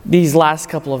These last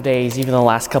couple of days, even the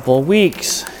last couple of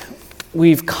weeks,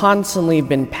 we've constantly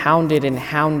been pounded and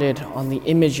hounded on the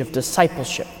image of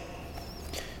discipleship.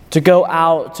 To go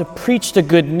out, to preach the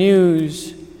good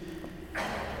news,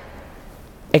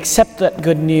 accept that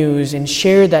good news, and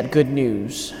share that good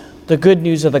news, the good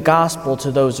news of the gospel to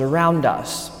those around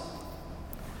us.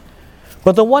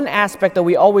 But the one aspect that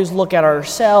we always look at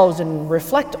ourselves and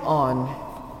reflect on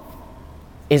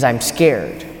is I'm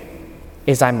scared,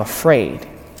 is I'm afraid.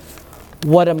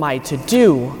 What am I to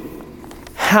do?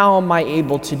 How am I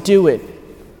able to do it?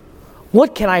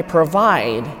 What can I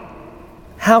provide?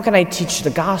 How can I teach the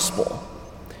gospel?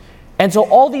 And so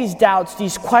all these doubts,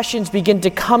 these questions begin to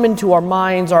come into our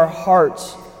minds, our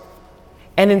hearts.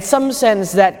 And in some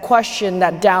sense, that question,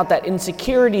 that doubt, that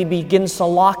insecurity begins to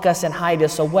lock us and hide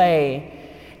us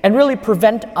away and really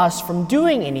prevent us from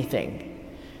doing anything,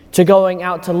 to going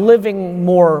out to living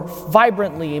more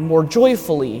vibrantly, more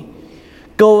joyfully,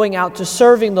 going out to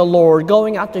serving the Lord,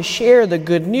 going out to share the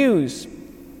good news.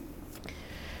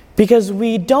 Because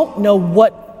we don't know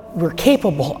what we're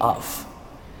capable of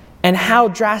and how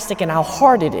drastic and how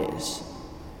hard it is.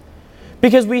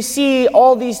 Because we see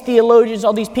all these theologians,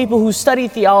 all these people who study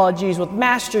theologies with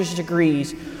master's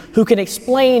degrees, who can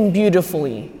explain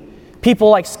beautifully. People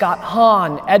like Scott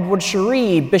Hahn, Edward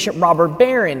Cherie, Bishop Robert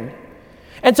Barron.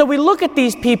 And so we look at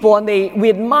these people and we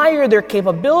admire their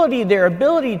capability, their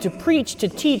ability to preach, to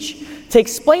teach, to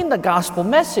explain the gospel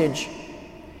message.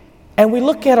 And we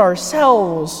look at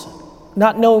ourselves,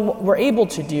 not knowing what we're able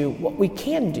to do, what we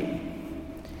can do.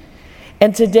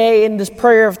 And today in this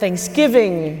prayer of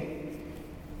thanksgiving,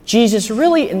 Jesus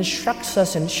really instructs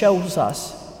us and shows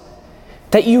us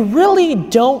that you really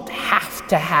don't have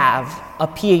to have a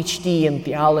PhD in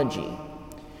theology.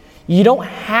 You don't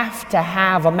have to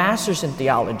have a master's in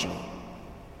theology.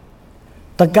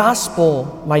 The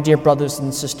gospel, my dear brothers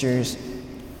and sisters,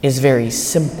 is very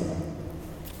simple.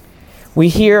 We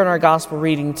hear in our gospel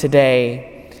reading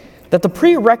today that the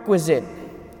prerequisite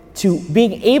to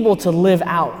being able to live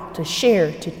out, to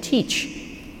share, to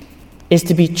teach, is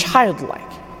to be childlike.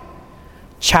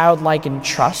 Childlike in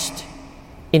trust,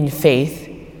 in faith,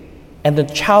 and the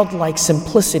childlike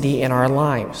simplicity in our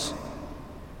lives.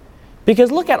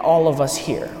 Because look at all of us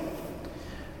here.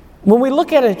 When we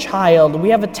look at a child, we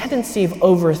have a tendency of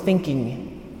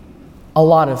overthinking a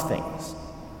lot of things.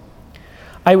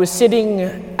 I was sitting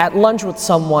at lunch with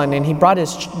someone and he brought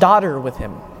his daughter with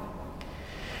him.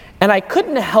 And I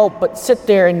couldn't help but sit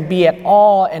there and be at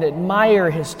awe and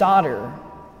admire his daughter.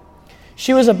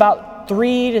 She was about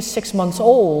 3 to 6 months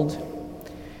old.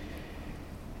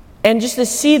 And just to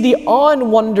see the awe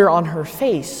and wonder on her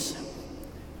face,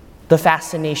 the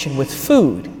fascination with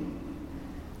food,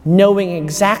 knowing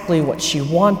exactly what she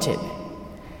wanted,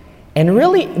 and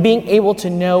really being able to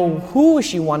know who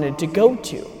she wanted to go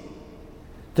to.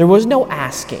 There was no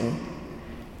asking.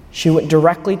 She went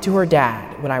directly to her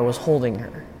dad when I was holding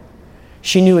her.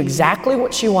 She knew exactly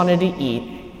what she wanted to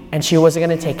eat, and she wasn't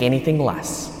going to take anything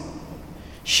less.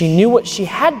 She knew what she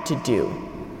had to do.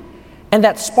 And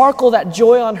that sparkle, that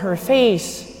joy on her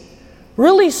face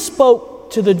really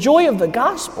spoke to the joy of the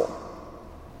gospel.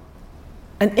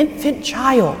 An infant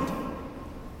child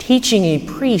teaching a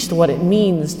priest what it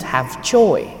means to have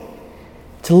joy,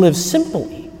 to live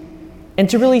simply, and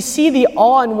to really see the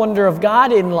awe and wonder of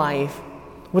God in life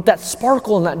with that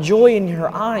sparkle and that joy in her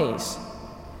eyes.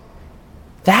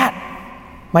 That,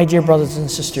 my dear brothers and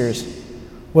sisters,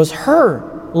 was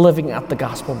her living out the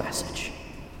gospel message.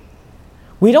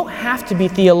 We don't have to be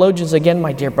theologians again,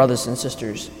 my dear brothers and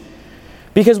sisters.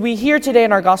 Because we hear today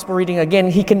in our gospel reading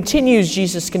again,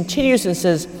 Jesus continues and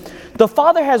says, "The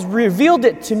Father has revealed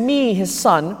it to me, his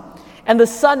Son, and the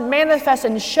Son manifests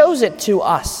and shows it to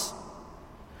us."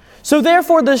 So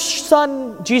therefore, the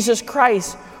Son, Jesus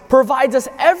Christ, provides us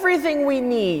everything we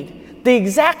need, the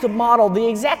exact model, the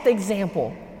exact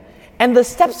example, and the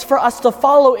steps for us to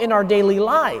follow in our daily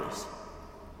lives.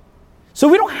 So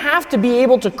we don't have to be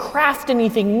able to craft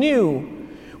anything new.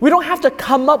 We don't have to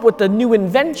come up with a new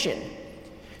invention.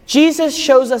 Jesus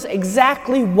shows us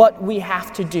exactly what we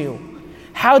have to do,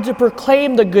 how to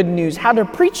proclaim the good news, how to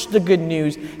preach the good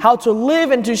news, how to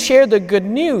live and to share the good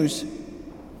news.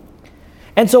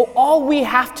 And so all we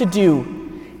have to do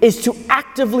is to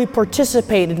actively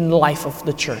participate in the life of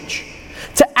the church,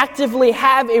 to actively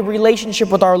have a relationship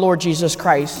with our Lord Jesus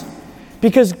Christ,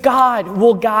 because God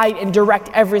will guide and direct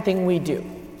everything we do.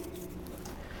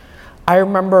 I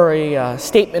remember a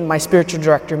statement my spiritual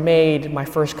director made my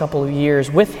first couple of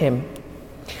years with him.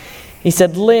 He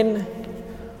said, "Lynn,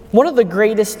 one of the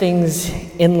greatest things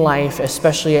in life,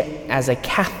 especially as a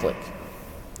Catholic,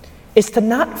 is to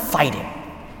not fight it.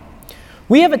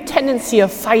 We have a tendency of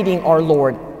fighting our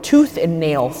Lord tooth and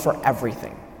nail for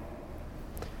everything.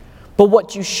 But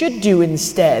what you should do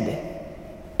instead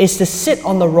is to sit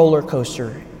on the roller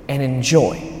coaster and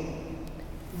enjoy.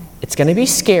 It's going to be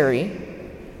scary.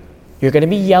 You're going to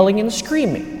be yelling and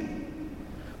screaming.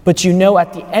 But you know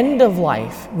at the end of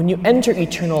life, when you enter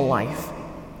eternal life,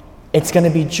 it's going to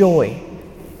be joy.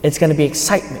 It's going to be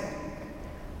excitement.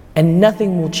 And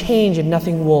nothing will change and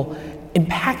nothing will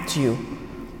impact you,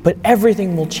 but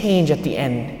everything will change at the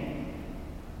end.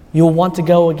 You'll want to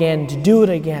go again, to do it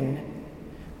again,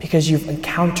 because you've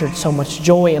encountered so much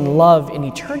joy and love in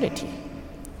eternity.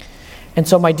 And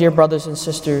so, my dear brothers and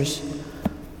sisters,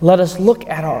 let us look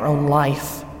at our own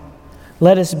life.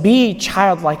 Let us be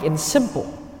childlike and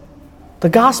simple. The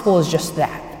gospel is just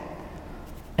that.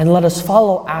 And let us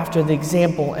follow after the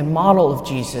example and model of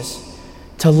Jesus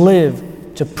to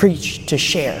live, to preach, to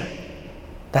share.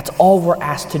 That's all we're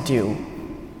asked to do.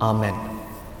 Amen.